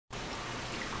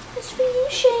It's for you,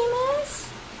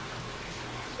 Seamus.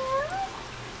 Huh?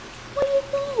 What do you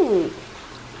think?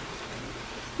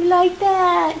 You like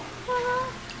that? Huh?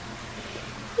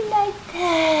 You like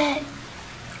that?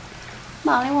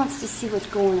 Molly wants to see what's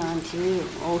going on too.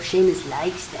 Oh, Seamus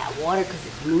likes that water because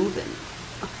it's moving.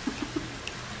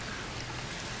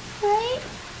 Right?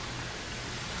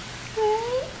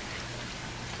 Right?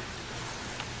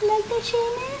 You like that,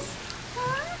 Seamus?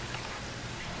 Huh?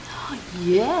 Oh,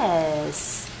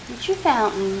 yes. It's your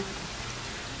fountain.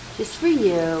 Just for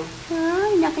you. Huh?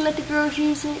 You're not going to let the girls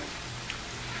use it?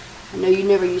 I know you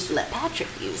never used to let Patrick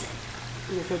use it.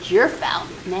 Because it's your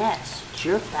fountain. Yes, it's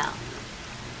your fountain.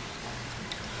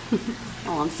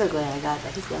 Oh, I'm so glad I got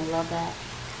that. He's going to love that.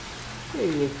 There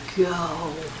you go.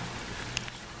 I'm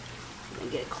going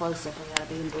to get it close up without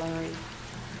being blurry.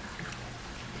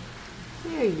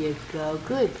 There you go.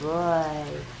 Good boy.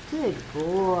 Good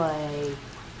boy.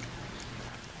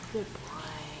 Good boy.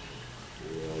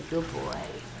 Yeah, good boy.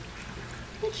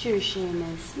 It's your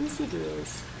Seamus. Yes, it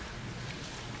is.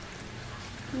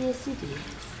 Yes, it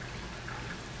is.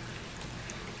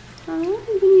 Oh,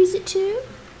 you can use it too?